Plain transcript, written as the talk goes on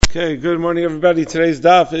Okay, good morning everybody. Today's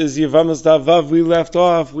daf is Yevamos daf Vav. We left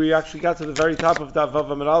off. We actually got to the very top of daf Vav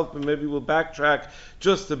Amud Aleph, but maybe we'll backtrack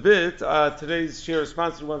just a bit. Today's share is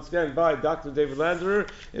sponsored once again by Dr. David Landerer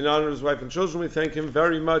in honor of his wife and children. We thank him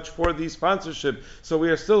very much for the sponsorship. So we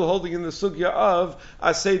are still holding in the sugya of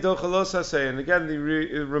Asei Dochel Asei. And again, the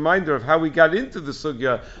reminder of how we got into the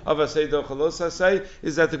sugya of Asei Dochel Asei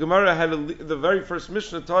is that the Gemara had the very first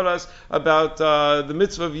Mishnah taught us about the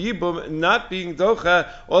mitzvah of Yibum not being docha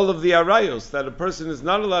all of the arayos, that a person is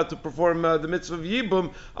not allowed to perform the mitzvah of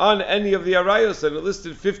Yibum on any of the arayos, and it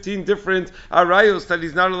listed 15 different arayos that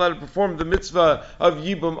he's not allowed to perform the mitzvah of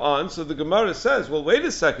Yibum on. So the Gemara says, well, wait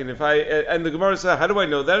a second, and the Gemara says, how do I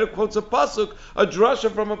know that? It quotes a pasuk, a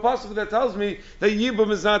drasha from a pasuk that tells me that Yibum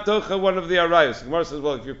is not docha one of the arayos. The Gemara says,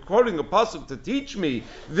 well, if you're quoting a pasuk to teach me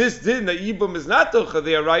this din that Yibum is not docha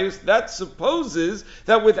the arayos, that supposes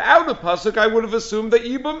that without a pasuk I would have assumed that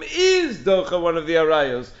Yibum is docha one of the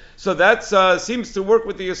arayos. So that seems to work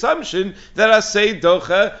with the assumption that Asei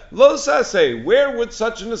docha los Asei. Where would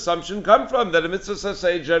such an assumption come from? That a mitzvah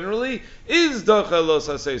Asei generally is docha los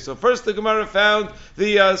Asei. So first the Gemara found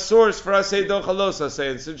the source for Asei docha los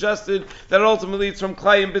Asei and suggested that ultimately it's from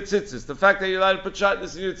klai and betzitzis, the fact that you're allowed to put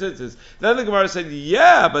shatnez in your tzitzis. Then the Gemara said,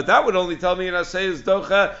 yeah, but that would only tell me an Asei is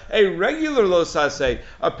docha a regular los Asei.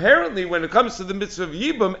 Apparently, when it comes to the mitzvah of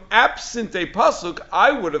Yibum, absent a pasuk,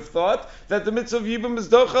 I would have thought that the mitzvah of Yibum is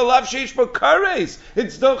docha lav sheish bo Kareis.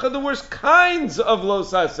 It's docha the worst kinds of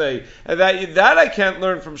los Asei. And that I can't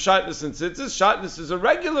learn from shatnez and tzitzis. Shatnez is a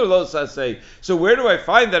regular los Asei. So where do I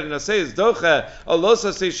find that an Asei is docha a los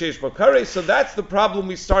Asei sheish bo Kareis? So that's the problem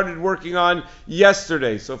we started working on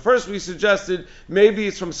yesterday. So first we suggested maybe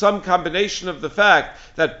it's from some combination of the fact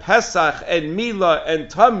that Pesach and Mila and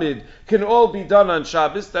Tamid can all be done on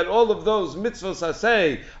Shabbos, that all of those mitzvos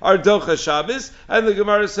asei are docha Shabbos, and the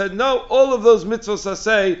Gemara said, no, all of those mitzvos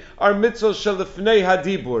asei are mitzvos shelifnei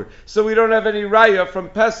hadibur. So we don't have any raya from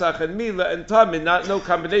Pesach and Mila and Tamid, no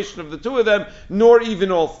combination of the two of them, nor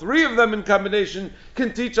even all three of them in combination,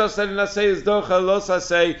 can teach us that an asei is docha los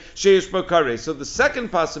asei sheish bo Kareis. So the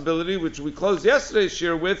second possibility, which we closed yesterday's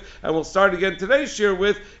shir with, and we'll start again today's shir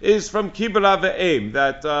with, is from Kibbutz Aveim,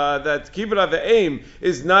 that Kibbutz Aveim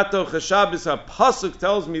is not docha Shabbos. A pasuk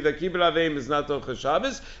tells me that Kibbutz Aveim is not docha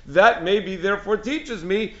Shabbos. That maybe therefore teaches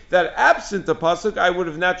me that absent a pasuk, I would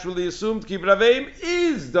have naturally assumed Kibbutz Aveim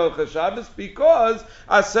is docha Shabbos, because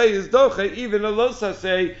asei is docha, even a los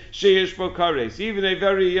asei sheish bo Kareis, even a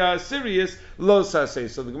very serious los asei.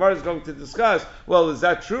 So the Gemara is going to discuss, well, is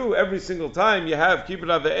that true? Every single time you have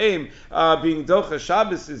Kibbutz Aveim being docha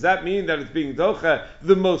Shabbos, does that mean that it's being docha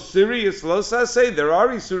the most serious los asei? There are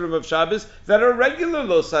isurim of Shabbos that are regular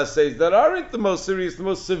los aseis, that aren't the most serious, the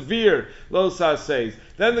most severe los aseis.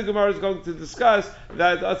 Then the Gemara is going to discuss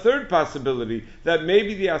that a third possibility, that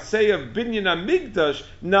maybe the asay of binyan hamikdash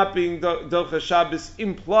not being docha Shabbos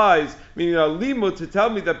implies, meaning a limud to tell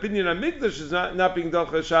me that binyan hamikdash is not being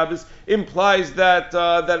docha Shabbos implies that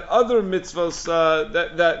other mitzvahs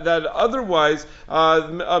that otherwise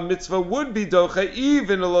a mitzvah would be docha,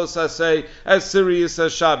 even a los asay as serious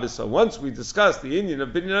as Shabbos. So once we discuss the inyan of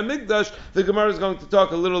binyan hamikdash, the Gemara is going to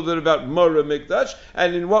talk a little bit about mora mikdash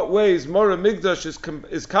and in what ways mora mikdash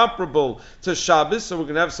is comparable to Shabbos. So we're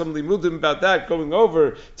going to have some limudim about that going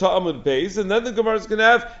over to Amud Beis, and then the Gemara is going to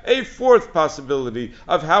have a fourth possibility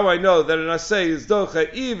of how I know that an asay is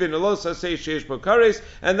docha even a los asay sheish bo Kareis,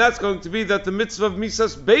 and that's going to be that the mitzvah of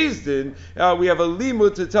misas beis din, we have a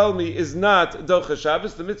limud to tell me is not docha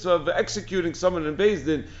Shabbos. The mitzvah of executing someone in beis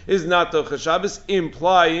din is not docha Shabbos,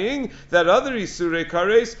 implying that other isurei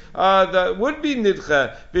Kareis that would be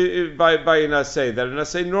nidcha by an asay, that an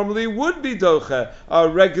asay normally would be docha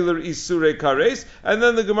regular isurei Kareis, and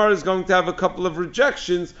then the Gemara is going to have a couple of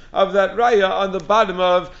rejections of that raya on the bottom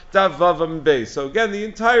of Daf Vav Amud Beis. So again, the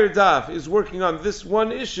entire daf is working on this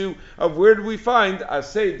one issue of where do we find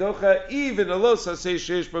asay docha even a los asay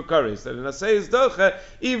sheish bo Kareis, that an asay is docha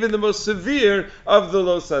even the most severe of the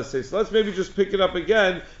los asay. So let's maybe just pick it up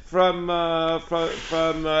again from Ella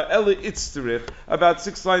Itzterich, about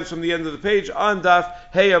 6 lines from the end of the page on Daf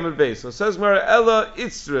Hey Amud Beis. So says Mara Ella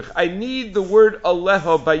Itzterich, I need the word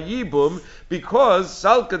Aleha by Yibum because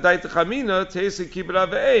Salka Daita Chamina Teise Kibbutz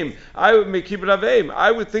Aveim. I would make Kibbutz Aveim.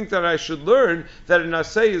 I would think that I should learn that an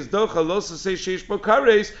asay is docha los asay sheish bo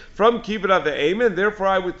Kareis from Kibbutz Aveim, and therefore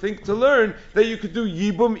I would think to learn that you could do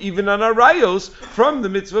Yibum even on arayos from the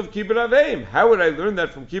mitzvah of Kibbutz Aveim. How would I learn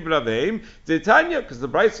that from Kibbutz Aveim? Tanya, because the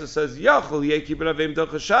Brisa says Yachol Yeh Kibbutz Aveim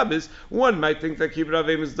docha Shabbos. One might think that Kibbutz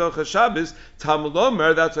Aveim is docha Shabbos. Talmud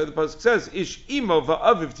Omer, that's why the pasuk says Ish imo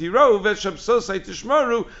va'aviv tiro v'shabsosai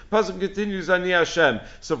tishmaru. Pasuk continues use Ani Hashem.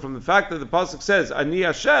 So from the fact that the pasuk says Ani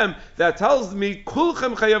Hashem, that tells me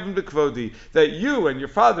Kulchem chayavim b'kvodi, that you and your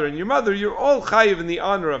father and your mother, you're all chayiv in the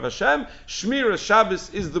honor of Hashem. Shmira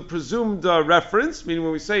Shabbos is the presumed reference, meaning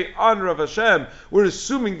when we say honor of Hashem, we're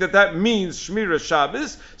assuming that means Shmira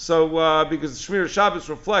Shabbos. So because Shmira Shabbos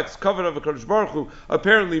reflects covenant of a Kodesh Baruch Hu,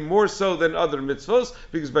 apparently more so than other mitzvos,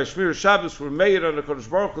 because by Shmira Shabbos we're made on a Kodesh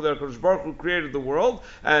Baruch Hu, that a Kodesh Baruch Hu created the world,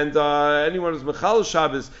 and anyone who's Mechal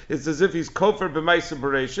Shabbos, it's as if he's Kofer b'Maisa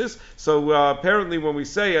Bereshis. So apparently when we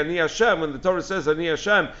say Ani Hashem, when the Torah says Ani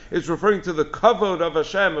Hashem, it's referring to the kavod of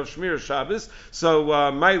Hashem of Shmira Shabbos.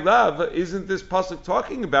 So my love, isn't this pasuk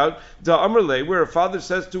talking about da Amrle, where a father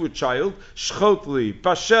says to a child, Shchotli,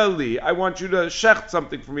 Basheli, I want you to shecht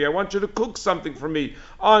something for me, I want you to cook something for me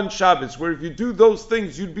on Shabbos, where if you do those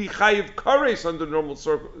things, you'd be chayiv kareis under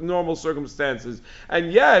normal circumstances.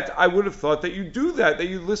 And yet, I would have thought that you do that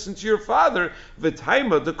you listen to your father,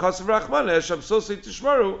 v'taima, the kosav rachman, eshab sosei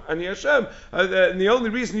tishmaru, ani Hashem. And the only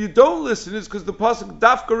reason you don't listen is because the pasuk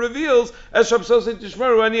dafka reveals, eshab sosei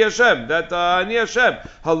tishmaru, ani Hashem, that ani Hashem.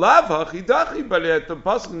 Halav hachidachi, but the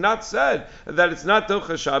pasuk not said that it's not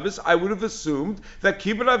docha Shabbos, I would have assumed that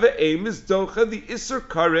kibbut ave'im is docha, the iser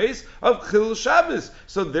kareis of chil Shabbos.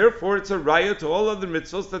 So therefore, it's a raya to all other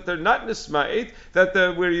mitzvahs that they're not nisma'it, that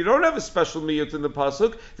where you don't have a special miyut in the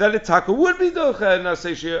pasuk, that itaka would be docha and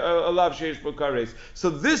asei alav sheish b'kares. So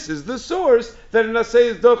this is the source that an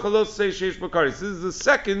asei is docha lo sei sheish b'kares. This is the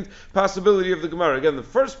second possibility of the Gemara. Again, the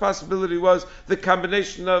first possibility was the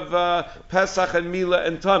combination of Pesach and Mila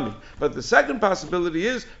and Tami. But the second possibility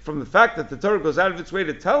is from the fact that the Torah goes out of its way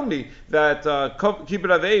to tell me that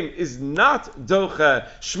kibbut aveim is not docha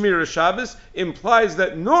shmira Shabbos, implies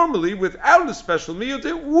that normally, without a special miyut,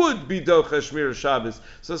 it would be docha shmira Shabbos.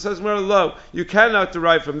 So it says Lo, you cannot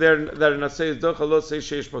derive from there that an asay is docha lo sei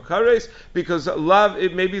sheish b'kares, because lav,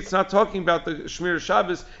 maybe it's not talking about the shmira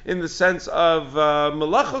Shabbos in the sense of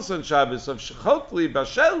malachos on Shabbos, of shechotli,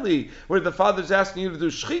 basheli, where the father's asking you to do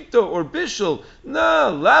shchito or bishul.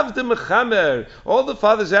 No, lav de mechamer. All the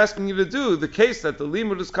father's asking you to do, the case that the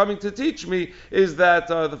limud is coming to teach me, is that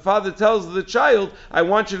the father tells the child, I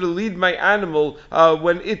want you to lead my animal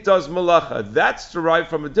when it does malacha. That's derived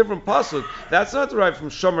from a different pasuk. That's not derived from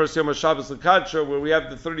Shomer Yom Shabbos L'Kadsha, where we have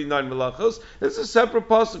the 39 malachos. It's a separate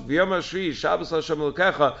pasuk. V'yom Ashri Shabbos Hashem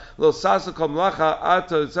L'Kecha Lo Sasa Kol Malacha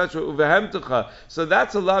Ata etc. Uvehemtecha. So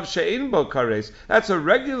that's a lav she'ein bo kares. That's a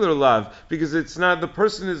regular lav because it's not, the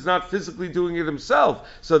person is not physically doing it himself.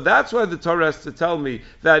 So that's why the Torah has to tell me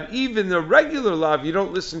that even a regular lav, you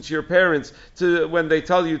don't listen to your parents when they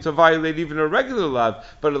tell you to violate even a regular lav.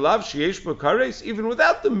 But a lav she'esh bo kares, even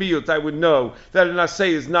without the miyut, I would know that an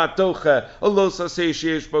asay is not docha, a los asay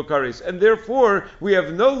she'esh bo kares. And therefore, we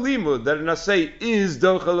have no limud that an asay is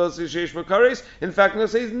docha los she'esh bo kares. In fact, an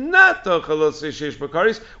asay is not docha los she'esh bo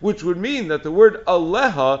kares, which would mean that the word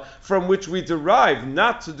aleha, from which we derive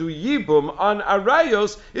not to do yibum on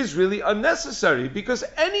arayos, is really unnecessary, because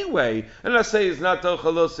anyway, an asay is not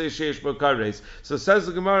docha los she'esh bo kares. So says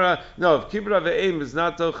the Gemara, no, if kibbut ave'im is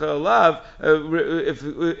not docha lav,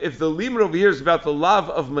 if the limud over here is about the lav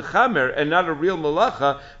of mechamer and not a real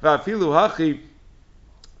malacha, va'afilu hachi,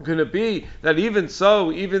 can it be that even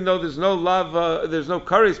so, even though there's no lav, there's no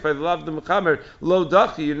kares by the lav of the mechamer, lo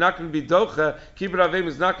dachi, you're not going to be docha, kibbut aveim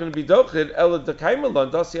is not going to be dochid, ela dekaimelon,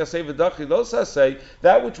 dasi asay v'dachi lo sasay,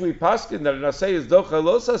 that which we paskin, that an asay is docha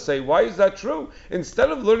lo sasay. Why is that true? Instead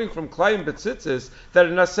of learning from Klayim Betzitzis that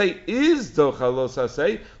an asay is docha lo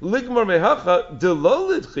sasay, ligmar mehacha de lo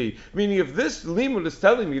lidchi, meaning if this limud is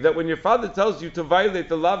telling me that when your father tells you to violate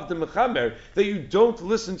the lav of the mechamer, that you don't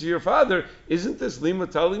listen to your father, isn't this limud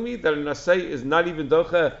telling me that an asay is not even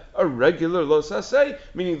docha, a regular los asay?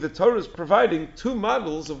 Meaning the Torah is providing two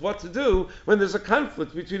models of what to do when there's a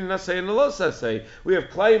conflict between an asay and a los asay. We have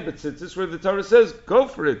Klayim Betzitzis where the Torah says, go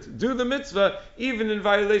for it, do the mitzvah, even in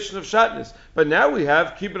violation of shatnez. But now we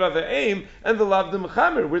have kibbut ave'im and the lav de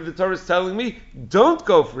mechamer, where the Torah is telling me, don't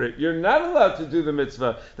go for it. You're not allowed to do the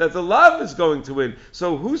mitzvah, that the lav is going to win.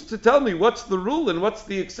 So who's to tell me what's the rule and what's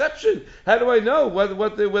the exception? How do I know whether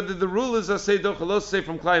the rule is asay docha lo asay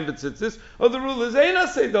from Klayim Betzitzis, or the rule is ein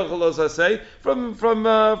asay docha lo asay from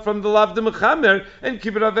the lav de mechamer and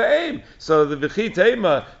kibbut ave'im? So the v'chi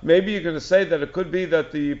tema, maybe you're going to say that it could be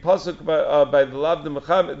that the pasuk by the lav de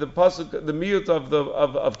mechamer, the pasuk, the miyut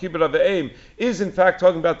of kibbut ave'im is in fact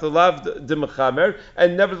talking about the lav de mechamer,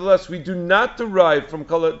 and nevertheless we do not derive from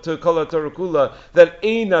kol Torah kula that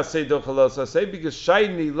ein asei dochelos asei, because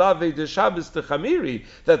shayni lave de Shabbos de chamiri,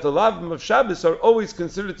 that the lavim of Shabbos are always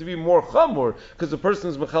considered to be more chamor, because the person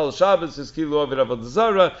is mechal Shabbos is kilu avid avodah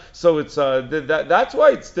zara, so it's that's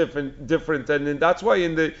why it's different, and that's why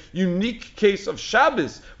in the unique case of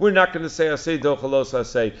Shabbos we're not going to say asei dochelos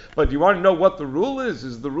asei. But you want to know what the rule is?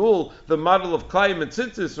 Is the rule the model of Klayim and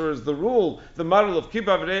Tzitzis, or is the rule the model of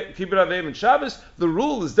Kibbut Aveim and Shabbos? The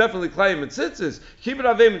rule is definitely Klayim and Tzitzis. Kibbut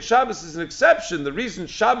Aveim and Shabbos is an exception. The reason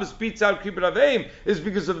Shabbos beats out Kibbut Aveim is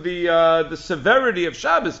because of the severity of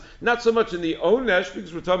Shabbos, not so much in the Onesh,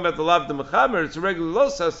 because we're talking about the Lav de Mechamer, it's a regular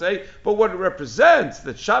Los Asei, but what it represents,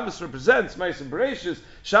 that Shabbos represents, Ma'aseh Bereishis,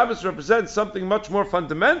 Shabbos represents something much more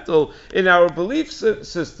fundamental in our belief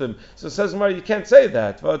system. So says Gemara, you can't say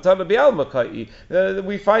that.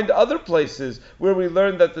 We find other places where we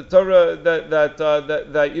learn that the Torah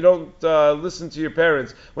that you don't listen to your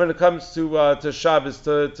parents when it comes to Shabbos,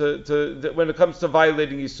 when it comes to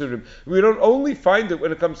violating Yisurim. We don't only find it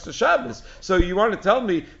when it comes to Shabbos. So you want to tell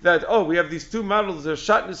me that we have these two models, there's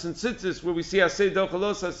Shatnus and Tzitzis, where we see Asei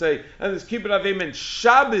Dochelos Asei, and there's Kibbut Aveim and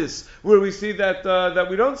Shabbos, where we see that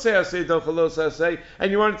we don't say Asei Dochelos Asei,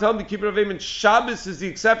 and you want to tell me Kibbut Aveim and Shabbos is the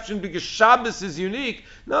exception because Shabbos is unique?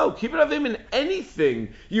 No, Kibbut Aveim in anything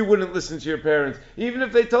you wouldn't listen to your parents, even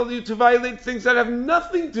if they told you to violate things that have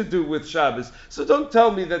nothing to do with Shabbos. So don't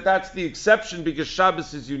tell me that that's the exception because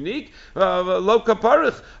Shabbos is unique. Lo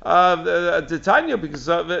kaparich Titania, because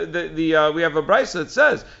we have a brisa that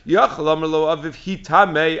says Yachal Amar Lo Aviv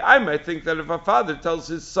Hitamei. I might think that if a father tells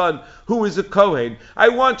his son who is a kohen, I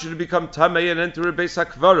want you to become tamei and enter a beis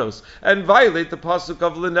hakvaros and violate the pasuk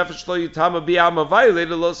of lenefesh lo yitama bi'ama, violate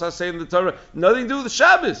the los hasei in the Torah, nothing to do with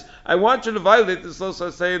Shabbos. I want you to violate this los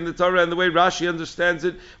hasei in the Torah, and the way Rashi understands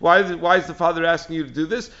it, why is the father asking you to do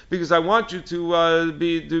this? Because I want you to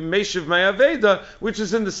do meshiv ma'aveda, which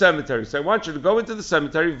is in the cemetery. So I want you to go into the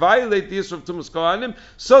cemetery, violate the Yisro of Tumas Kohanim,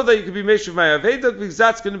 so that you can be meshiv ma'aveda, because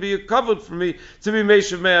that's going to be a covered for me to be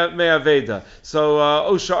meshiv ma'aveda. So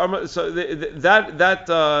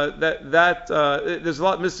there's a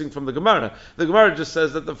lot missing from the Gemara. The Gemara just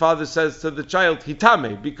says that the father says to the child,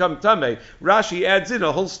 Hitame, become Tame. Rashi adds in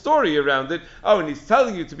a whole story around it. And he's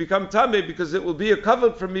telling you to become Tame because it will be a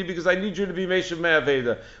cover for me, because I need you to be Meshav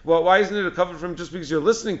Me'aveda. Well, why isn't it a cover for him just because you're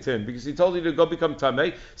listening to him? Because he told you to go become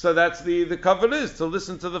Tame. So that's the cover is to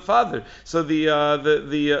listen to the father. So the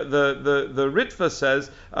Ritva says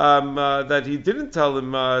that he didn't tell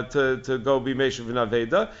him to go be Meshav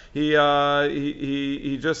Me'aveda.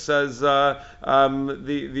 He just says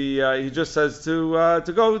he just says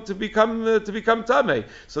to go to become Tameh.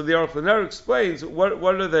 So the Aruch LaNer explains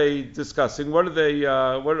what are they discussing? What are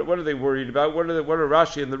they worried about? What are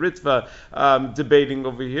Rashi and the Ritva debating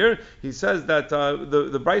over here? He says that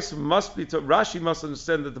the Brisa must be Rashi must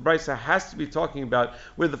understand that the Brisa has to be talking about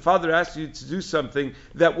where the father asks you to do something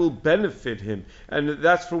that will benefit him, and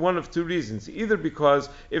that's for one of two reasons. Either because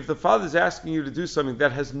if the father is asking you to do something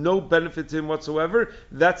that has no benefit to him whatsoever,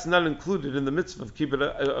 that's not included in the mitzvah of kibbut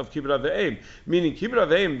aveim. Meaning kibbut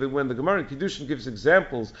aveim, when the Gemara in Kiddushin gives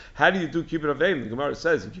examples, how do you do kibbut aveim? The Gemara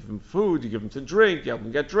says you give him food, you give him to drink, you help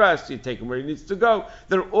him get dressed, you take him where he needs to go.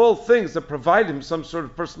 They're all things that provide him some sort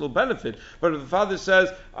of personal benefit. But if the father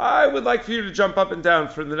says, I would like for you to jump up and down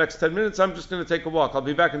for the next 10 minutes, I'm just going to take a walk, I'll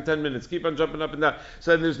be back in 10 minutes, keep on jumping up and down.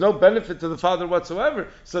 So there's no benefit to the father whatsoever.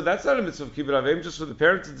 So that's not a mitzvah of kibbut aveim, just for the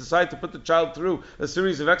parent to decide to put the child through a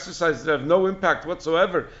series of exercises that have no impact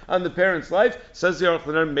whatsoever on the parent's life. Says the Aruch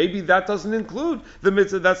LaNer, maybe that doesn't include the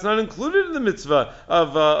mitzvah. That's not included in the mitzvah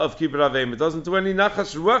of kibbut aveim. It doesn't do any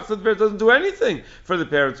nachas ruach. It doesn't do anything for the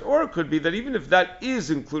parents. Or it could be that even if that is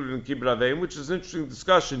included in kibbut aveim, which is an interesting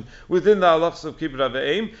discussion within the halachas of kibbut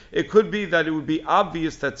aveim, it could be that it would be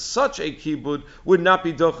obvious that such a kibbut would not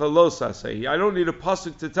be dochel los asei. I don't need a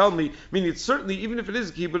pasuk to tell me. Meaning, it's certainly, even if it is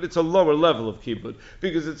a kibbut, it's a lower level of kibbut,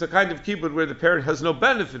 because it's a kind of kibbut where the parent has no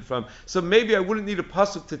benefit from. So maybe I wouldn't need a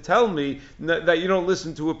pasuk to tell me that you don't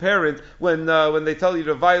listen to a parent when they tell you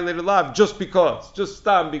to violate a law just because, just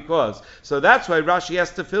stam because. So that's why Rashi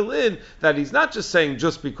has to fill in that he's not just saying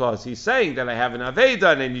just because. He's saying that I have an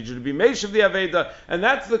aveda and I need you to be meish of the aveda, and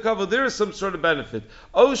that's the cover. There is some sort of benefit.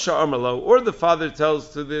 Osha Armalo, or the father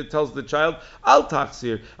tells the child, Al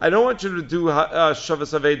tachsir, I don't want you to do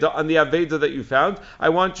shavas aveda on the aveda that you found. I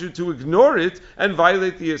want you to ignore it and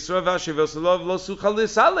violate the Yisra v'ashivosalav lo suchal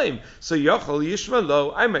lisalem. So Yochel Yishma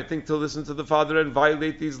lo, I might think to listen to the father and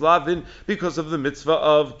violate these lavin because of the mitzvah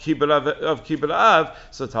of kibbut av.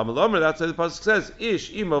 So Talmud Omer, that's why the pasuk says,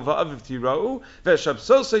 Ish imo va'aviv tirau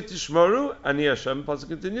v'shabsosei tishmoru ani Hashem. Pasuk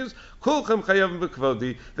continues, Kulchem chayavim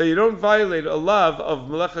b'kvodi, that you don't violate a lav of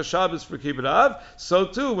Melecha Shabbos for Kibbutz Av. So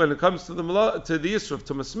too, when it comes to the Isra of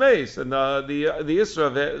Tumas Meis and the Isra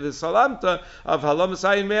of the Salamta of Halamas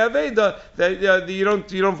Ayin Me'aveda, that you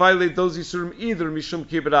don't violate those Isrim either Mishum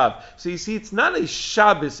Kibbutz Av. So you see, it's not a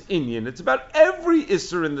Shabbos inyan. It's about every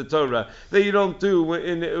Isra in the Torah that you don't do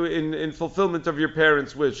in fulfillment of your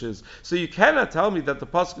parents' wishes. So you cannot tell me that the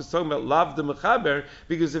pasuk is talking about lav de mechaber,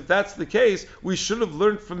 because if that's the case, we should have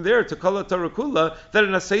learned from there to kol Torah kula that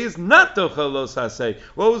an asei is not dochel los asei.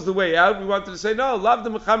 What was the way out? We wanted to say no, lav de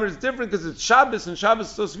mechaber is different because it's Shabbos and Shabbos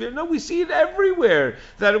is so severe. No, we see it everywhere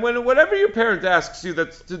that whatever your parent asks you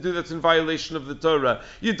to do that's in violation of the Torah,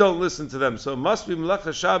 you don't listen to them. So it must be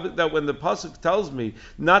melacha Shabbos that when the pasuk tells me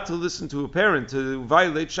not to listen to a parent to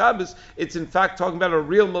violate Shabbos, it's in fact talking about a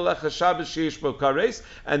real melacha Shabbos sheish bo kareis,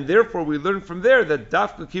 and therefore we learn from there that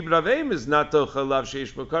dafka kibbutz aveim is not docha lav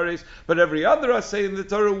sheish bo kareis, but every other asay in the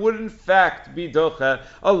Torah would in fact be docha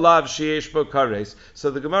a lav sheish bo kareis.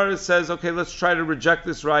 So the Gemara says, okay, let's try to reject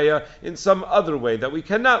this raya in some other way that we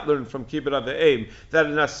cannot learn from kibbutz aveim that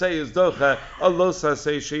an asay is docha a los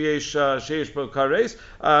asay sheish bo kareis.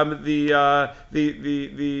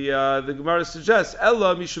 The Gemara suggests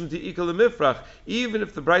ella mishum di'ika lemifrach. Even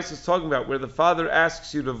if the Bryce is talking about where the father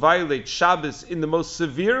asks you to violate Shabbos in the most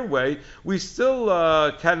severe way, we still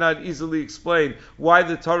cannot easily explain why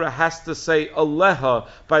the Torah has to say aleha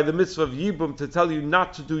by the mitzvah of yibum to tell you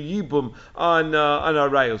not to do yibum on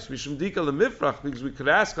arayos. Mishum dika lemifrach, because we could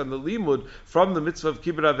ask on the limud from the mitzvah of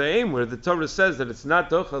kibbutz aveim where the Torah says that it's not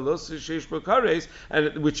docha los sheish b'kares,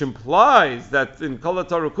 and which implies that in kol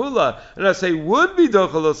Torah kula, and I say would be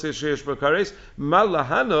docha los sheish b'kares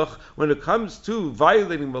malahanoch when it comes to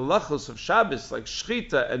violating malachos of Shabbos like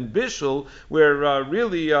shchita and bishul, where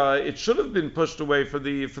really it should have been pushed away for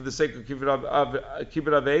the sake of kibbutz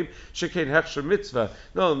aveim shekein hechsher mitzvah.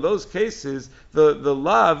 No, in those cases the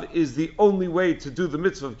lav is the only way to do the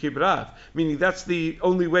mitzvah of kibbutz av, meaning that's the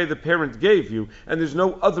only way the parent gave you, and there's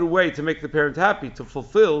no other way to make the parent happy to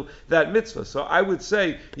fulfill that mitzvah. So I would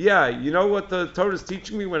say, yeah, you know what the Torah is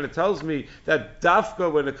teaching me when it tells me that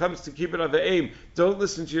dafka when it comes to kibbutz aveim, don't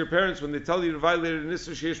listen to your parents when they tell you to violate an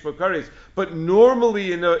isur sheish bo kares. But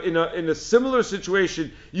normally in a similar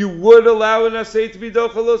situation, you would allow an asay to be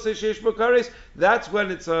dochel los sheish bo kares. That's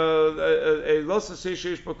when it's a los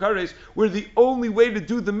sheish bo kares, where the only way to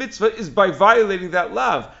do the mitzvah is by violating that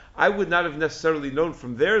lav. I would not have necessarily known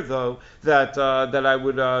from there, though, that I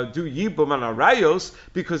would do yibum on arayos,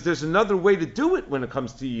 because there's another way to do it when it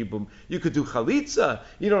comes to yibum. You could do chalitza.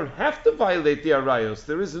 You don't have to violate the arayos.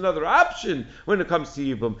 There is another option when it comes to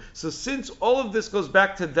yibum. So since all of this goes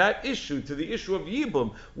back to that issue, to the issue of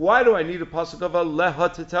yibum, why do I need a pasuk of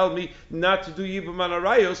aleha to tell me not to do yibum on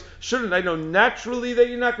arayos? Shouldn't I know naturally that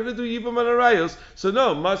you're not going to do yibum on arayos? So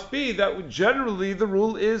no, must be that generally the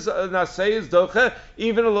rule is nasei is docha,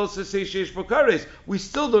 even a we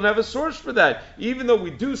still don't have a source for that, even though we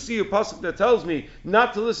do see a pasuk that tells me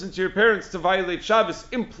not to listen to your parents to violate Shabbos,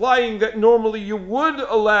 implying that normally you would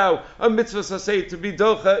allow a mitzvah saseh to be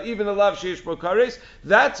docha, even a lav sheish bo kares.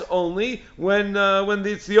 That's only when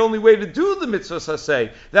it's the only way to do the mitzvah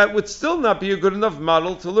saseh. That would still not be a good enough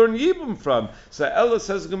model to learn yibum from. So Ella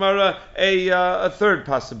says Gemara a third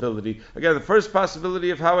possibility. Again, the first possibility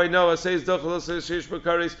of how I know aseh is docha los sheish bo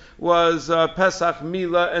kares was Pesach,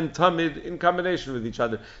 Mila, and Tamid in combination with each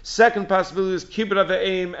other. Second possibility is Kibbutz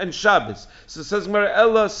Aveim and Shabbos. So it says Gemara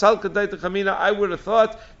Ella Salka Daita Chamina. I would have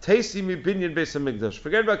thought Teisi mi binyan Beis Hamikdash.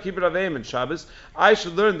 Forget about Kibbutz Aveim and Shabbos. I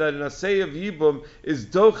should learn that an asay of Yibum is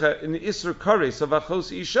docha in the Isra Kareis of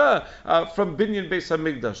Achos Isha from binyan Beis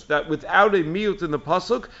Hamikdash. That without a miut in the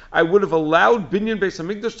pasuk, I would have allowed binyan Beis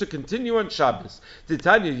Hamikdash to continue on Shabbos.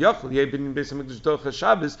 Titanya Yachol Yeh binyan Beis Hamikdash docha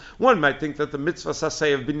Shabbos. One might think that the mitzvah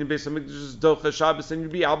sasay of binyan Beis Hamikdash is docha Shabbos, and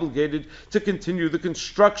you'd be obligated to continue the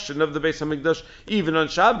construction of the Beis Hamikdash even on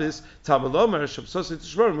Shabbos. Tabalomer Shabsosi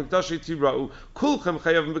Tishmor Mikdashi Tirau Kulchem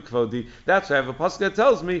Chayavim B'Kvodi. That's why I have a pasuk that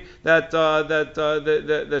tells me that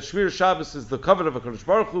Shmir Shabbos is the covenant of a Kadosh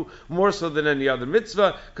Baruch Hu more so than any other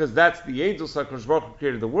mitzvah, because that's the angels that Kadosh Baruch Hu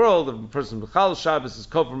created the world. The person B'Chal Shabbos is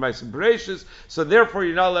compromised and Bereshis, so therefore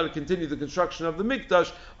you're not allowed to continue the construction of the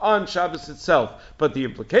Mikdash on Shabbos itself. But the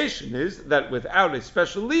implication is that without a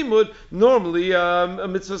special limud, normally a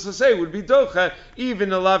mitzvah saseh would be docha,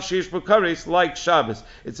 even a lav sheish b'kares like Shabbos.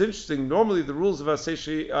 It's interesting. Normally, the rules of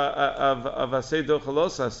asay docha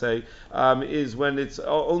los asay is when it's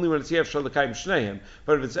only when it's yefshar l'kayim shneim.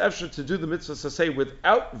 But if it's efshar to do the mitzvah saseh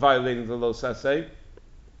without violating the los asay,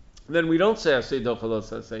 then we don't say Asei Dochel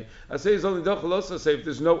Asei. Asei is only Dochel Asei if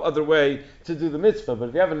there's no other way to do the mitzvah. But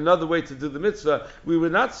if you have another way to do the mitzvah, we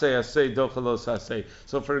would not say Asei Dochel Asei.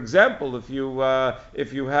 So, for example, if you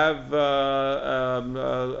have a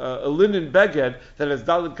linen beged that has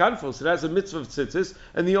daled kanfos, it has a mitzvah of tzitzis,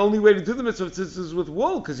 and the only way to do the mitzvah of tzitzis is with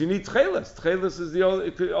wool, because you need tchelis. Tchelis is it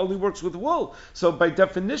only works with wool. So, by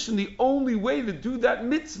definition, the only way to do that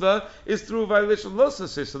mitzvah is through a violation of Lo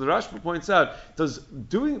Asei. So, the Rashba points out, does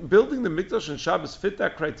building the mikdash on Shabbos fit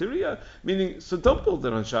that criteria? Meaning, so don't build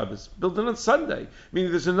it on Shabbos. Build it on Sunday.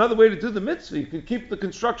 Meaning, there's another way to do the mitzvah. You can keep the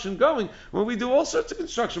construction going. When we do all sorts of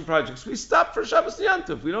construction projects, we stop for Shabbos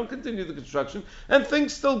Yantiv. We don't continue the construction, and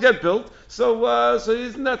things still get built. So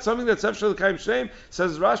isn't that something that's Efshel L'Kaim Shneim?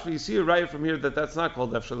 Says Rashba, you see a raya from here that's not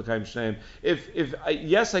called Efshel L'Kaim Shneim.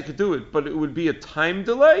 Yes, I could do it, but it would be a time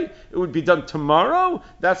delay. It would be done tomorrow.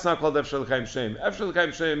 That's not called Efshel L'Kaim Shneim. Efshel L'Kaim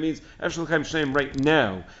Shneim means Efshel L'Kaim Shneim right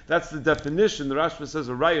now. That's the definition. The Rashba says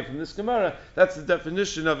a raya from this Gemara. That's the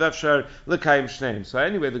definition of Efshar L'Kaim Shneim. So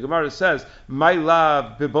anyway, the Gemara says, "My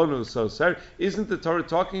lav bibonu soser." Isn't the Torah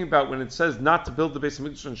talking about when it says not to build the Beis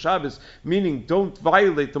Hamikdash on Shabbos, meaning don't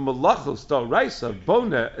violate the malachos, the raisa,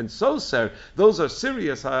 bona, and soser? Those are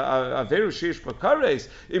serious averu sheish b'kareis,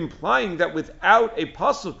 implying that without a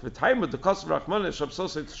pasuk, v'tayma dekos v'rachmana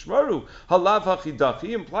shabsosei tishmaru halav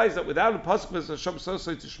hachidachi, implies that without a pasuk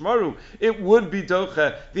shabsosei tishmaru, it would be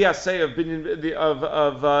docha the Asei of binyan the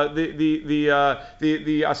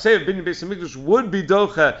Asei of binyan Beis Hamikdash would be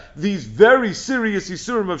docha these very serious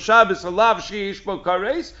isurim of Shabbos halav sheish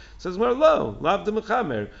b'kareis. Says we're low, lav de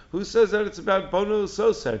mechamer. Who says that it's about bono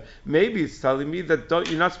soser? Maybe it's telling me that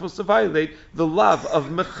you're not supposed to violate the lav of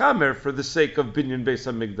mechamer for the sake of binyan Beis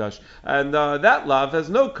Hamikdash, and that lav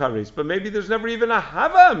has no kares. But maybe there's never even a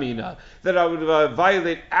hava amina that I would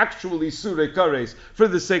violate actually surei kares for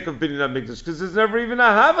the sake of binyan Hamikdash, because there's never even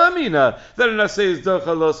a hava amina that an asay is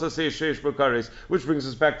docha lo asay sheish b'kares, which brings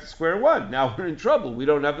us back to square one. Now we're in trouble. We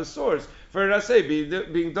don't have a source for an asay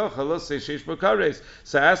being docha lo asay sheish b'kares.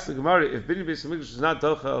 So ask the Gemara, if binyan Beis Hamikdash is not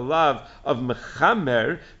docha a lav of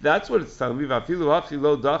mechamer, that's what it's telling me. V'afilu hachi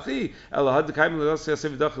lo dachi ela hadekayim lo asay asay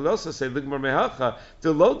v'dachi lo asay ligmar mehacha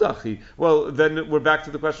de lo dachi. Well, then we're back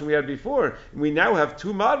to the question we had before. We now have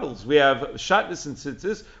two models. We have shatnus and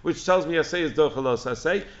tzitzis, which tells me asay is docha lo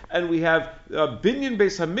asay, and we have binyan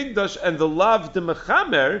Beis Hamikdash and the lav de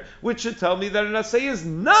mechamer, which should tell me that an asay is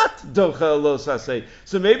not docha lo asay.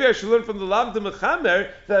 So maybe I should learn from the lav de mechamer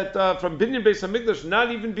that from binyan Beis Hamikdash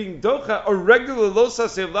not even being docha or regular lo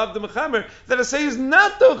asay of lav de mechamer, that asay is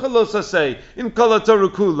not docha lo asay in kol haTorah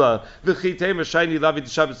kula. V'chitei mashayni lavi de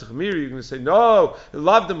Shabbos t'chamiri. You're going to say no,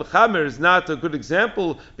 lav de mechamer is not a good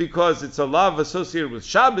example because it's a lav associated with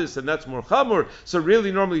Shabbos and that's more chamor. So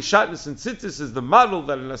really, normally shatnus and tzitzis is the model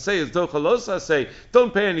that an asay is docha lo asay.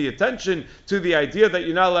 Don't pay any attention to the idea that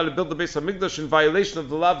you're not allowed to build the Beis Hamikdash in violation of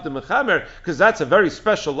the lav de mechamer, because that's a very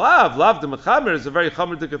special lav. Lav de mechamer is a very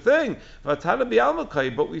chamerdika thing.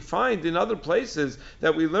 But we find in other places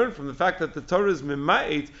that we learn from the fact that the Torah is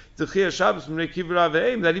mimait d'chiyah Shabbos mipnei kibur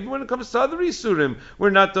aveim, that even when it comes to other isurim, we're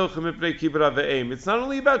not docha mipnei kibur aveim. It's not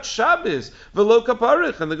only about Shabbos, v'lo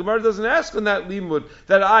kaparich, and the Gemara doesn't ask on that limud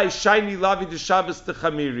that I shiny lavi de Shabbos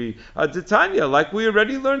techamiri d'tanya, like we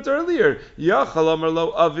already learned earlier. Yachal amar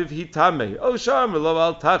lo aviv hitame, o sham lo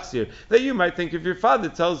al tachsir, that you might think if your father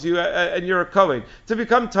tells you and you're a kohen to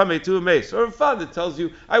become tamei to a mace, or a father tells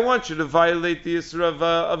you I want you to violate the isra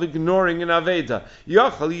of ignoring an aveda.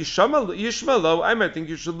 Yachal yishmalo, I might think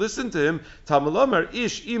you should listen to him. Tamalomar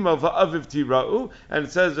ish ima va'aviv tira'u, and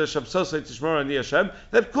it says shabsosei tishmor ani Hashem,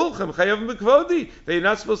 that kulchem chayav mikvodi, that you're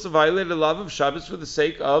not supposed to violate a lav of Shabbos for the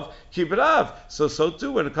sake of kibbutz. So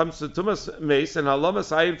too when it comes to tumas mace and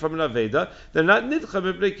halamas ayin from an aveda, they're not nidcha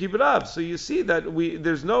mipnei kibbutz. So you see that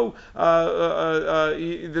there's no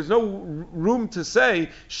room to say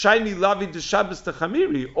shiny lavi de Shabbos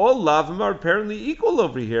techamiri. All lavim are apparently equal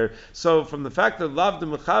over here. So from the fact that lav de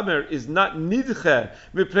mechamer is not nidche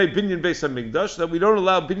mipnei binyan Beis Hamikdash, that we don't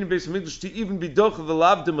allow binyan Beis Hamikdash to even be docha the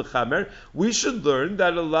lav de mechamer, we should learn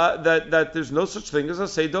that there's no such thing as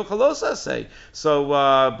asay docha lo asay. So,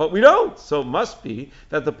 but we don't. So it must be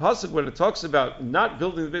that the pasuk when it talks about not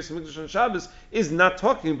building the Beis Hamikdash on Shabbos is not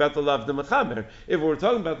talking about the lav de mechamer. If we're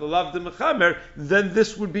talking about the lav de mechamer, then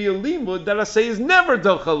this would be a limud that asay is never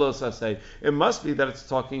docha lo asay. It must be that it's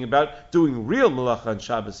talking about doing real malacha on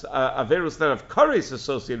Shabbos, averus that have kareis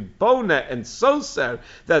associated, bona and soser,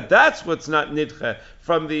 that's what's not nidche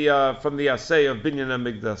from the Asei of Binyan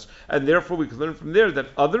HaMikdash, and therefore we can learn from there that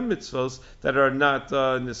other mitzvos that are not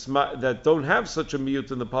that don't have such a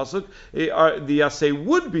miyut in the pasuk, the Asei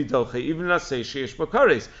would be Dochel, even Asei sheyesh bo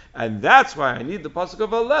Kareis, and that's why I need the pasuk of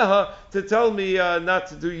Aleha to tell me not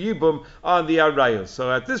to do Yibum on the Arayos.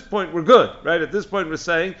 So at this point we're good, right? At this point we're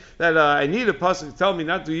saying that I need a pasuk to tell me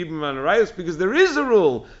not to do Yibum on Arayos, because there is a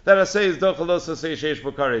rule that Asei is Dochel also Asei sheyesh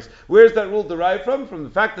bo Kareis. Where's that rule derived from? From the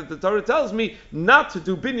fact that the Torah tells me not to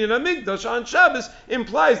do Binyan HaMikdash on Shabbos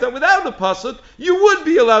implies that without a pasuk you would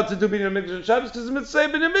be allowed to do Binyan HaMikdash on Shabbos, because the mitzvah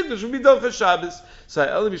Binyan HaMikdash would be Dochel Shabbos. So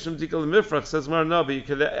Eli Mishum Dikal Mifrach says Mar no, but you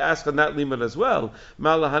could ask on that limud as well.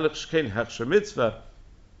 Mitzvah.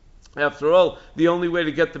 After all, the only way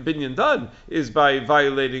to get the binyan done is by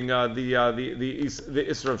violating the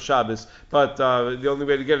Isra of Shabbos. But the only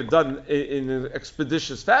way to get it done in an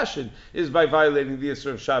expeditious fashion is by violating the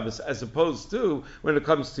Isra of Shabbos, as opposed to when it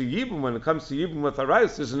comes to Yibum. When it comes to Yibum with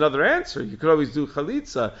Arayos, there's another answer. You could always do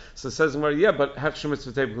Chalitza. So it says, yeah, but Hechsher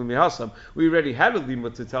Mitzvah Tebel Mihasam. We already had a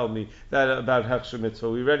limud to tell me that about Hechsher Mitzvah.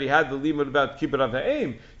 We already had the limud about Kibbut Av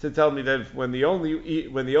Ha'im to tell me that when the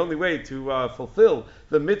only way to fulfill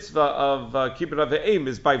the mitzvah of Kibbut Av Ha'im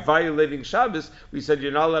is by violating Shabbos, we said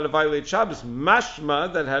you're not allowed to violate Shabbos.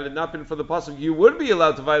 Mashma, that had it not been for the pasuk, you would be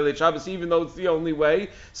allowed to violate Shabbos, even though it's the only way.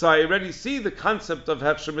 So I already see the concept of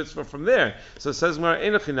Hechsher Mitzvah from there. So it says,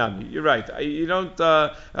 you're right. You don't.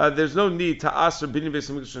 There's no need to aser Binyan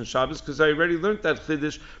Beis Hamikdash on Shabbos, because I already learned that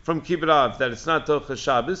chiddush from Kibbut Av, that it's not Dochel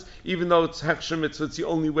Shabbos, even though it's Hechsher Mitzvah. It's the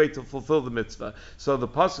only way to fulfill the mitzvah. So the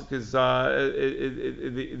pasuk is the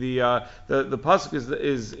pasuk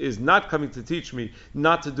is not coming to teach me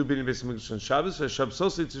not to do Binyan Beis Hamikdash on Shabbos. The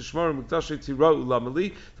pasuk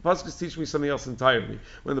is teaching me something else entirely.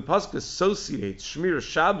 When the pasuk associates Shmir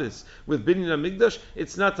Shabbos with Binyan HaMikdash,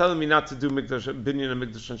 it's not telling me not to do Binyan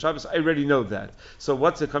HaMikdash on Shabbos. I already know that. So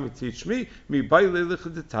what's it coming to teach me?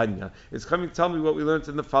 It's coming to tell me what we learned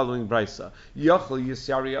in the following brisa.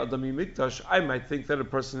 I might think that a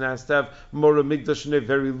person has to have Mora Mikdash in a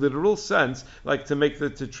very literal sense, like to make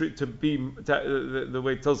the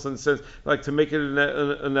way Tilson says, like to make it an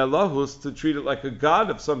Elahus, to treat it like a god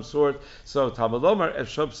of some sort. So Tamalomar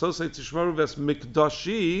Eshab Sosei Tishmaru Ves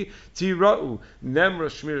Mikdashi Tirau Nemra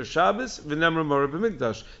Shmira Shabbos V'Nemra Mora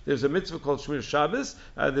B'Mikdash. There's a mitzvah called Shmira Shabbos.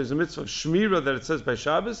 There's a mitzvah of Shmira that it says by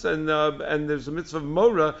Shabbos, and there's a mitzvah of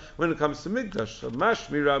Mora when it comes to Mikdash. So Ma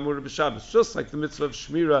Shmira Amura B'Shabbos, just like the mitzvah of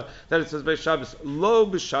Shmira that it says by Shabbos. Lo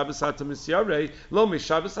B'Shabbos Hatam Misyarei, Lo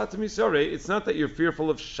Mishabbos Hatam Misyarei. It's not that you're fearful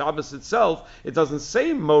of Shabbos itself. It doesn't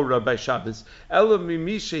say Mora by Shabbos. Ela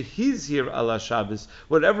mimisha hizir ala Shabbos.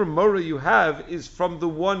 Whatever Mora you have is from the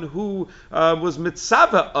one who was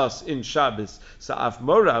mitzvah us in Shabbos. So af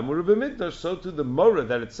Mora amura b'mikdash. So to the Mora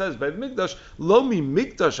that it says by the Mikdash, lo mi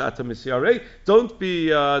mikdash ata misyarei.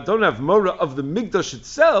 Don't have Mora of the Mikdash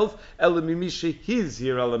itself. Ela mimisha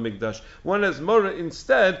hizir ala Mikdash. One has Mora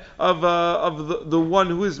instead of the one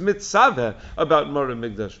who is mitzvah about Mora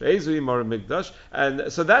Mikdash. Ve'ezui Mora Mikdash.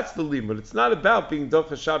 And so that's the limud. It's not about being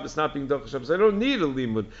Dochel Shabbos, not being Dochel Shabbos. I don't need a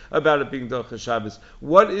limud about it being Dochel Shabbos.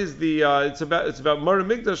 What is the? It's about Mora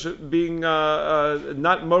Mikdash being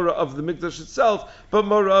not Mora of the Mikdash itself, but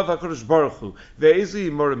Mora of Hakadosh Baruch Hu.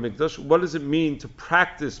 Ve'ezi Mora Mikdash. What does it mean to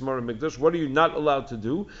practice Mora Mikdash? What are you not allowed to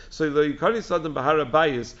do? So the Yikari Sadim Bahara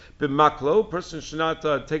Bayis b'maklo. Person should not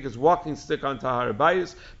take his walking stick onto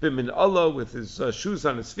Harabayis b'min Allah with his shoes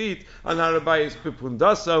on his feet on Harabayis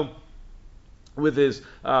b'pundaso. With his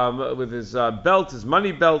belt, his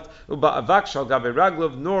money belt, uba'avak shal gabe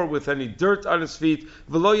raglov, nor with any dirt on his feet,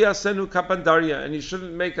 v'lo yasenu kapandaria, and he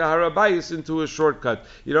shouldn't make a harabayis into a shortcut.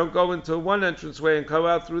 You don't go into one entranceway and go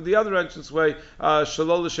out through the other entranceway,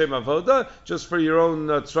 shalol l'shem avoda, just for your own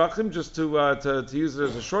tzrachim, just to use it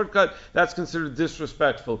as a shortcut. That's considered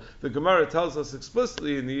disrespectful. The Gemara tells us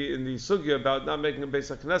explicitly in the sugya about not making a beis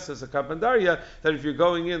haknesses a kapandaria, that if you're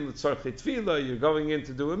going in l'tzarchei tefillah, you're going in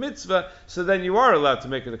to do a mitzvah, so then you are allowed to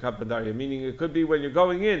make it a kapandaria, meaning it could be when you're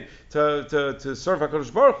going in to serve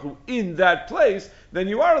HaKadosh Baruch Hu in that place, then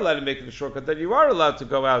you are allowed to make it a shortcut, then you are allowed to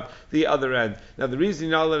go out the other end. Now the reason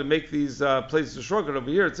you're not allowed to make these places a shortcut over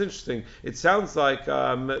here, it's interesting. It sounds like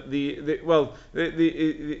this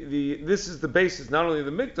is the basis not only of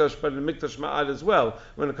the Mikdash, but in the Mikdash Ma'ad as well.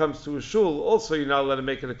 When it comes to a shul, also you're not allowed to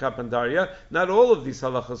make it a kapandaria. Not all of these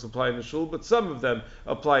halachas apply in a shul, but some of them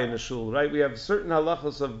apply in a shul, right? We have certain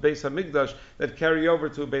halachas of Beis HaMikdash that carry over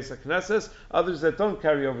to a Beis HaKnesses, others that don't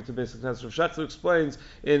carry over to Beis HaKnesses. Rav Shechter explains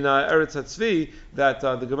in Eretz HaTzvi that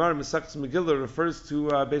the Gemara Mesachtes Megillah refers to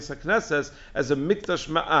Beis HaKnesses as a Mikdash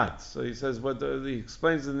Ma'at. So he says, he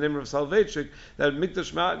explains in the name of Soloveitchik that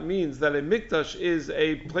Mikdash Ma'at means that a Mikdash is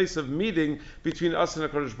a place of meeting between us and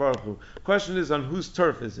HaKadosh Baruch Hu. Question is, on whose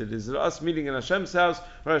turf is it? Is it us meeting in Hashem's house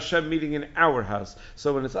or Hashem meeting in our house?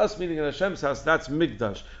 So when it's us meeting in Hashem's house, that's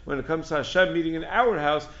Mikdash. When it comes to Hashem meeting in our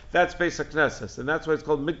house, that's Beis HaKnesses, and that's why it's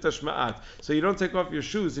called Mikdash Ma'at. So you don't take off your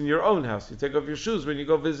shoes in your own house. You take off your shoes when you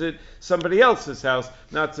go visit somebody else's house,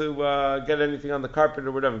 not to get anything on the carpet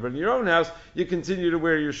or whatever. But in your own house, you continue to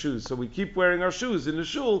wear your shoes. So we keep wearing our shoes in the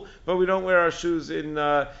shul, but we don't wear our shoes in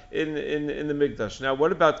the Mikdash. Now,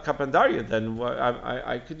 what about Kapandarya then?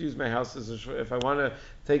 I could use my house if I want to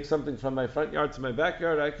take something from my front yard to my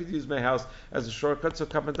backyard, I could use my house as a shortcut. So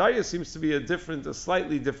Kapandarya seems to be a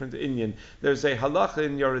slightly different inyan. There's a halacha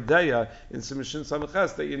in Yoredeya, in Simishin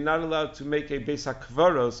Samaches, that you're not allowed to make a Beis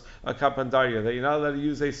HaKvaros a Kapandarya, that you're not allowed to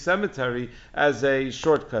use a cemetery as a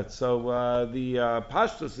shortcut. So the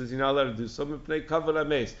Pashtus is you're not allowed to do so.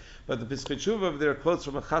 But the Pischei Tshuva over there quotes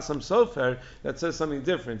from a Chasam Sofer that says something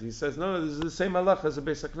different. He says, no, this is the same halacha as a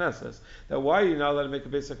Beis HaKnesses. That why are you not allowed to make a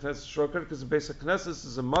Beis HaKnesses shortcut? Because the Beis HaKnesses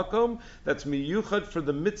is a makom that's miyuchad for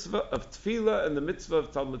the mitzvah of tefillah and the mitzvah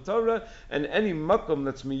of Talmud Torah, and any makom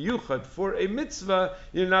that's miyuchad for a mitzvah,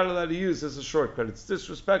 you're not allowed to use as a shortcut. It's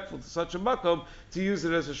disrespectful to such a makom to use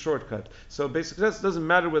it as a shortcut. So Beis HaKnesses doesn't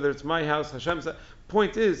matter whether it's my house, Hashem's house.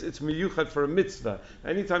 Point is, it's miyuchad for a mitzvah.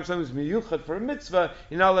 Anytime something's miyuchad for a mitzvah,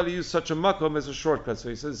 you're not allowed to use such a makom as a shortcut. So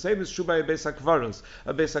he says the same is true by a Beis HaKvaros.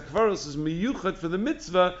 A Beis HaKvaros is miyuchad for the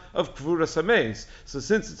mitzvah of Kvuras HaMeis. So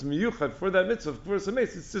since it's miyuchad for that mitzvah of Kvuras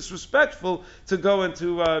HaMeis, it's disrespectful to go and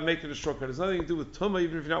to make it a shortcut. It's nothing to do with tumah,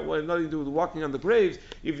 even if you're not, nothing to do with walking on the graves.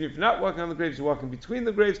 Even if you're not walking on the graves, you're walking between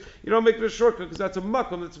the graves. You don't make it a shortcut because that's a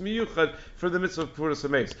makom that's miyuchad for the mitzvah of Kvuras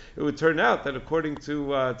HaMeis. It would turn out that according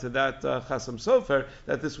to that Chasam Sofer,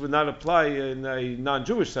 that this would not apply in a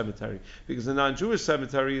non-Jewish cemetery, because a non-Jewish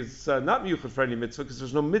cemetery is not miyuchad for any mitzvah, because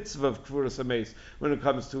there's no mitzvah of Kvuras HaMeis when it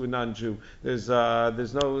comes to a non-Jew. There's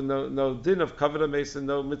no din of Kavod HaMeis and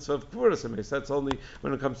no mitzvah of Kvuras HaMeis. That's only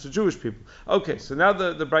when it comes to Jewish people. Okay, so now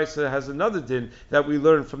the Brisa has another din that we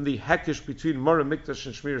learn from the hekish between Mora Mikdash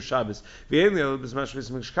and Shmir Shabbos.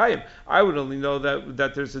 I would only know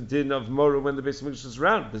that there's a din of Mora when the Beis Mikdash is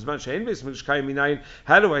around.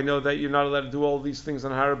 How do I know that you're not allowed to do all these things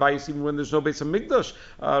on Har HaBayis even when there's no Beis Mikdash?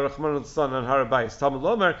 Rachman al-Tzlan on Har HaBayis. Talmud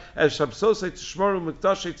Lomer es Shabsosei Tishmoru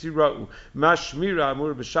Mikdashay Tirau Ma Shmira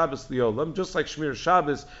Amur B'Shabbos Liolam. Just like Shmir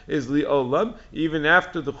Shabbos is Liolam, even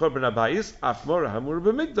after the Churban HaBayis, Af Mora Amur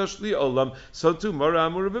B'Mikdash Liolam. So too Mora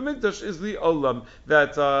Amur B'Mikdash is Liolam.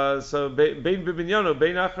 That so Bein B'Binyano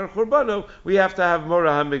Bein Achar Churbano, we have to have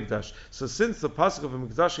Mora HaMikdash. So since the pasuk of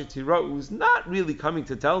Mikdashay Tirau is not really coming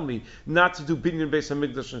to tell me not to do Binyan Beis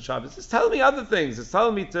HaMikdash and Shabbos, it's telling me other things. It's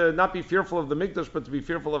telling me to not be fearful of the Mikdash, but to be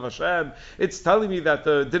fearful of Hashem. It's telling me that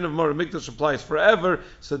the din of Mora Mikdash applies forever.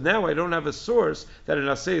 So now I don't have a source that in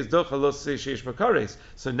Asei is Dochel lo sheish Kareis.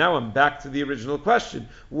 So now I'm back to the original question.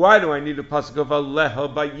 Why do I need a pasuk of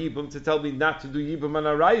Aleha by Yibum to tell me not to do Yibum and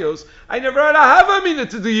Arayos? I never heard a Havamina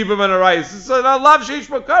to do Yibum and Arayos. It's an Alav sheish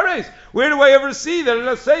Kareis. Where do I ever see that in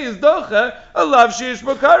Asei is Dochel Alav sheish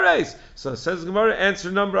Kareis? So it says Gemara,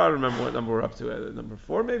 answer number, I don't remember what number we're up to, number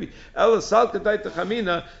 4 maybe. So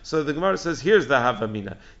the Gemara says, here's the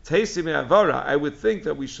Havamina. Teisi me'avara, I would think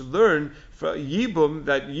that we should learn for Yibum,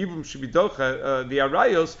 that Yibum should be Docha, the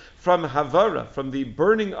Arayos, from Havara, from the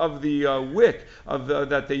burning of the wick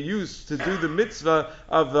that they used to do the mitzvah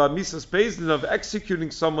of Misas Bezdin, of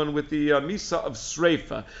executing someone with the Misa of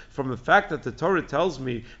Sreifa. From the fact that the Torah tells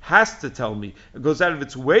me, has to tell me, it goes out of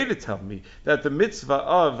its way to tell me, that the mitzvah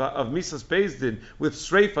of Misas Bezdin with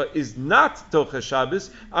Sreifa is not Docha Shabbos,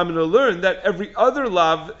 I'm going to learn that every other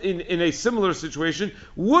lav in a similar situation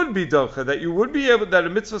would be Docha, that you would be able, that a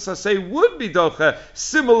mitzvah saseh would be Docha,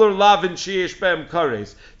 similar lav in Sheyesh B'em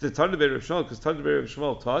Kareis. The Tana B'Rei Rav Shmuel, because Tana B'Rei Rav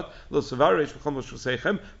Shmuel taught, Lo Savar Reish B'chol Lo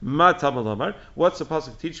Shvosechem, Ma Tamal Amar. What's the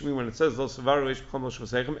pasuk teaching me when it says Lo Savar Reish B'chol Lo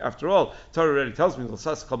Shvosechem? After all, Torah already tells me Lo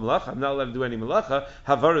Sas Kol Malacha, I'm not allowed to do any malacha.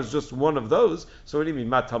 Havar is just one of those. So what do you mean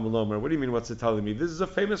Ma Tamal Amar? What do you mean? What's it telling me? This is a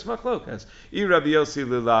famous machlokas. I Rabbi Yossi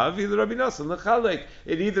Lilav, either Rabbi Nassan Lechalek.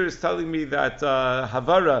 It either is telling me that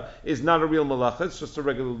Havara is not a real malacha, it's just a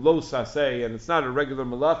regular Lo Saseh, and it's not a regular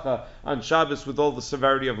malacha on on Shabbos with all the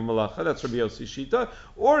severity of a malacha. That's Rabbi Yossi Shita.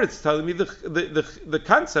 Or it's telling me the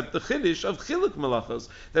concept, the chiddush of chiluk malachos,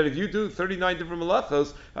 that if you do 39 different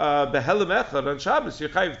malachos, behelim echad on Shabbos, you're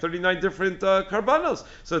chayiv 39 different karbanos.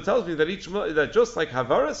 So it tells me that just like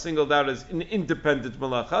Havara singled out as an independent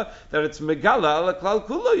malacha, that it's megala ala klal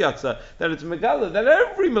kulo yatsa, that it's megala that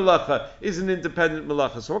every malacha is an independent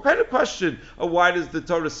malacha. So what kind of question? Why does the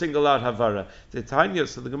Torah single out Havara? The Tanya,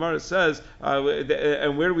 so the Gemara says,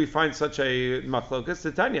 and where do we find such a machlokas?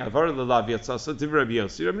 The Tanya, Havara lelav yatzasa to Rabbi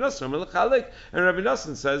Yossi, Rabbi Nassim l'chalik, and Rabbi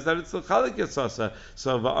Nassim says that it's l'chalik yatzasa.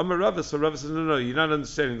 So Amar Rava, so Rava says, no, you're not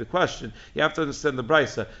understanding the question. You have to understand the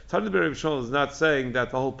brisa. Tanya Rabbi Shmuel is not saying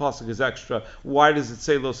that the whole pasuk is extra. Why does it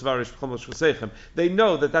say lo svarish b'chol shvosechem? They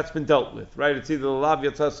know that that's been dealt with, right? It's either l'lav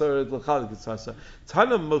yatzasa or l'chalik yatzasa.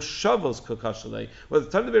 Tana moshavos kokashalei. What the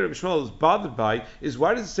Tana Rabbi Shmuel is bothered by is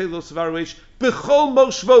why does it say lo svarish b'chol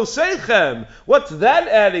moshvosechem? What's that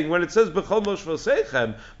adding when it says b'chol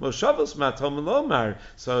moshvosechem? Moshavos matom lomar.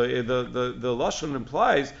 So the lashon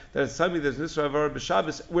implies that it's telling me there's nisra havara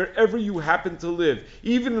b'Shabbos wherever you happen to live,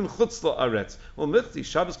 even in chutz la'aretz. Well, michti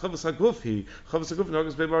Shabbos chavos haguf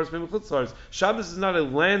nogas beimaris beim chutz la'aretz. Shabbos is not a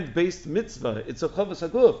land-based mitzvah; it's a chavos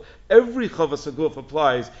haguf. Every chavos haguf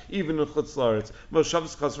applies, even in chutz la'aretz.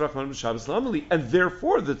 Moshavos chas rachman b'Shabbos lamali, and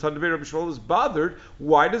therefore the Tana Rabbi Shmuel is bothered.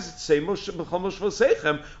 Why does it say b'chol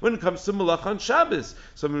moshvosechem when it comes to malacha on Shabbos?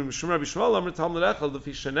 So Mishum Rabbi Shmuel Amar Talmud Echel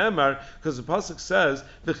Lefi Shenemar, because the pasuk says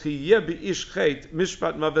v'chiyeh b'ish chet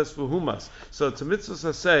mishpat maves v'humas. So it's a mitzvah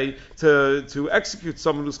Asei to execute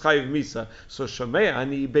someone who's chayiv misa. So Shomei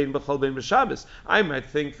ani bein b'chol bein b'Shabbos. I might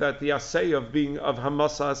think that the Asei of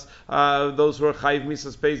hamasas, those who are chayiv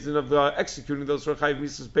misas bezdin, of executing those who are chayiv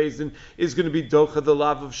misas bezdin, is going to be docha the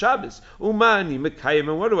lav of Shabbos. Umani mekayim,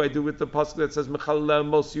 and what do I do with the pasuk that says mechalel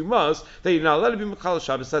mos yumas, that you're not allowed to be mechal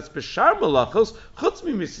Shabbos? That's b'shar malachos chutz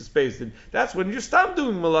mi misas bezdin. That's when you stop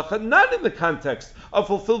doing malacha, not in the context of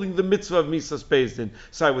fulfilling the mitzvah of misas bezdin.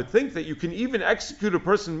 So I would think that you can even execute a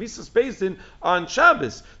person misas bezdin on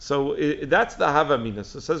Shabbos. So that's the havamina.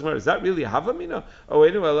 So it says, is that really a havamina? Oh,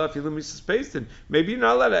 anyway, misas bezdin. Maybe you're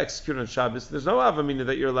not allowed to execute on Shabbos. There's no havamina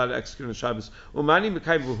that you're allowed to execute on Shabbos. Umani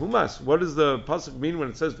mekayim v'humas. What does the pasuk mean when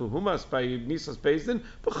it says v'humas by misas bezdin?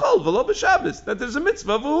 B'chol v'lo b'Shabbos. That there's a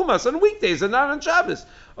mitzvah of v'humas on weekdays and not on Shabbos.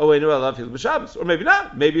 Oh, anyway, b'Shabbos. Or maybe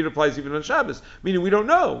not. Maybe it applies even on Shabbos. Meaning we don't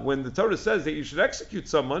know. When the Torah says that you should execute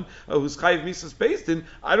someone who's chayiv misas bezdin,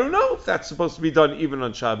 I don't know if that's supposed to be done even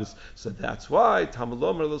on Shabbos. So that's why Talmud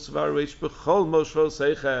Lomer lo savareish b'chol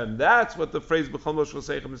moshvosechem. That's what the phrase b'chol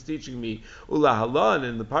moshvosechem is teaching me. Ula halan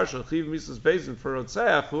in the parsha chayiv misas bezdin for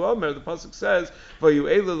Rotzeach who Omer, the pasuk says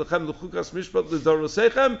vayu'elu lechem l'chukas mishpat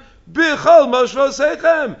l'dorosechem b'chol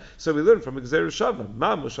moshvosechem. So we learn from Gzeir Shava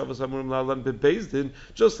ma moshavos amurim la'alan bebezdin,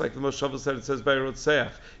 just like the moshavos that it says by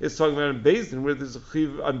Rotzeach. It's talking about in bezdin where there's a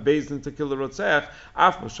chiv on bezdin to kill a Rotzeach.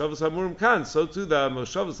 Af moshavos amurim kan. So too the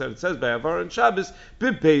moshavos that it says by Avar and Shabbos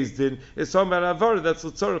bebezdin is talking about Avar that's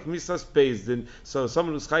l'tzorach misas bezdin. So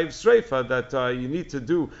someone who's chayiv streifa that you need to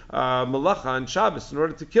do malacha on Shabbos in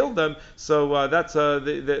order to kill them. So that's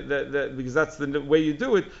because that's the way you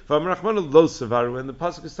do it. And the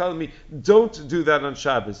pasuk is telling me don't do that on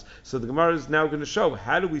Shabbos. So the Gemara is now going to show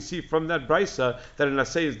how do we see from that brisa that an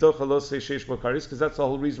asay is dochel lo sheish bo kareis, because that's the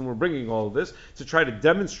whole reason we're bringing all of this, to try to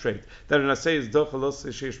demonstrate that an asay is dochel lo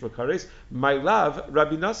sheish bo kareis. My love,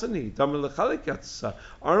 Rabbi Nasani, damar lechalik yatzah.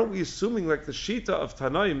 Aren't we assuming like the shita of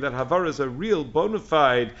Tanaim that Havara is a real bona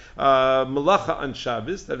fide malacha on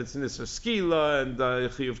Shabbos, that it's in Isra Skila and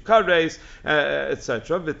Chiyuv Kareis,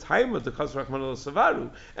 etc. V'taima dekas rachman lo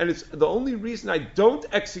savaru, and it's the only reason I don't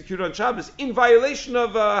execute on Shabbos in violation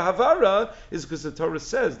of Havara is because the Torah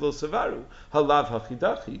says lo savaru halav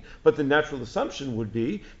hachidachi. But the natural assumption would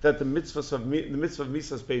be that the mitzvah of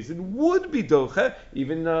misas bezdin would be docha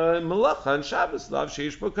even malacha on Shabbos lav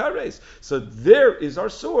sheish bo kareis. So there is our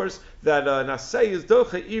source that an asay is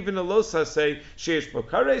docha even a los asay sheish bo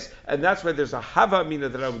kareis, and that's why there's a hava mina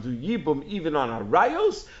that I would do yibum even on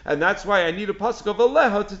arayos, and that's why I need a pasuk of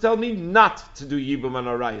aleha to tell me not to do yibum on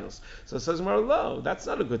arayos. So it says Marlo, that's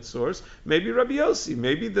not a good source. Maybe Rabbi Yossi,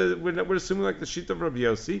 maybe we're assuming like the sheet of Rabbi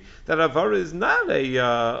Yossi that avara is not a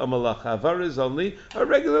malacha. Avara is only a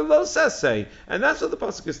regular los asay, and that's what the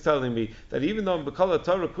pasuk is telling me, that even though in B'kol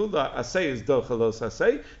Torah kula asay is docha los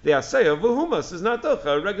asay, the asay of v'humas is not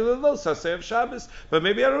docha, a regular los asay of Shabbos. But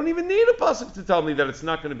maybe I don't even need a pasuk to tell me that it's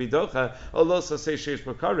not going to be docha a los asay sheish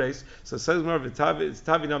bo kareis. So it says more of it's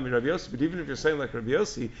tavi nami Rabbi Yossi. But even if you're saying like Rabbi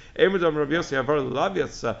Yossi, emadam Rabbi Yossi havara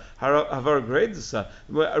laviatsa havara gredesa.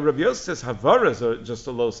 Rabbi Yossi says havara is just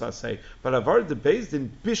a los asay, but havara de bezdin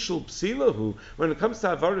bishul psilahu. When it comes to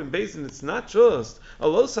havara and bezdin, it's not just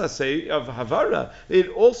Alos Asei of Havara, it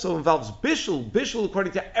also involves Bishul. Bishul,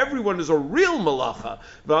 according to everyone, is a real malacha.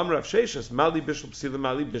 V'amar Rav Sheshes, Mali Bishul Psila,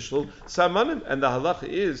 Mali Bishul Samanim. And the halacha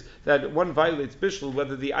is that one violates Bishul,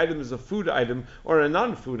 whether the item is a food item or a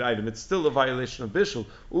non-food item. It's still a violation of Bishul.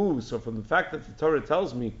 So from the fact that the Torah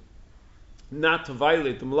tells me not to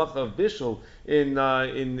violate the malacha of bishul in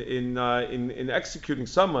executing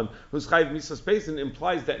someone who's chayiv misas peisin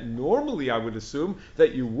implies that normally I would assume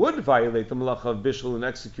that you would violate the malacha of bishul in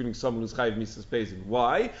executing someone who's chayiv misas peisin.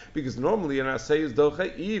 Why? Because normally an asei is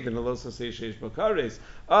dochel even a los asei sheish bakares.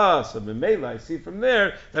 So memela, I see from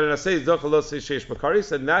there that an asei is dochel los asei sheish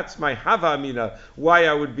bakares, and that's my hava amina why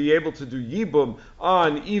I would be able to do yibum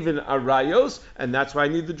on even arayos, and that's why I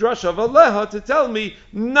need the drasha of aleha to tell me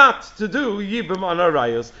not to do yibum on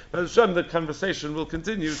arayos. But Hashem, the conversation will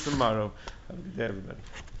continue tomorrow. Have a good day, everybody.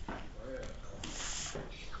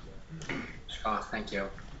 Thank you.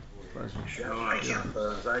 Pleasure.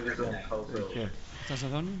 Take care.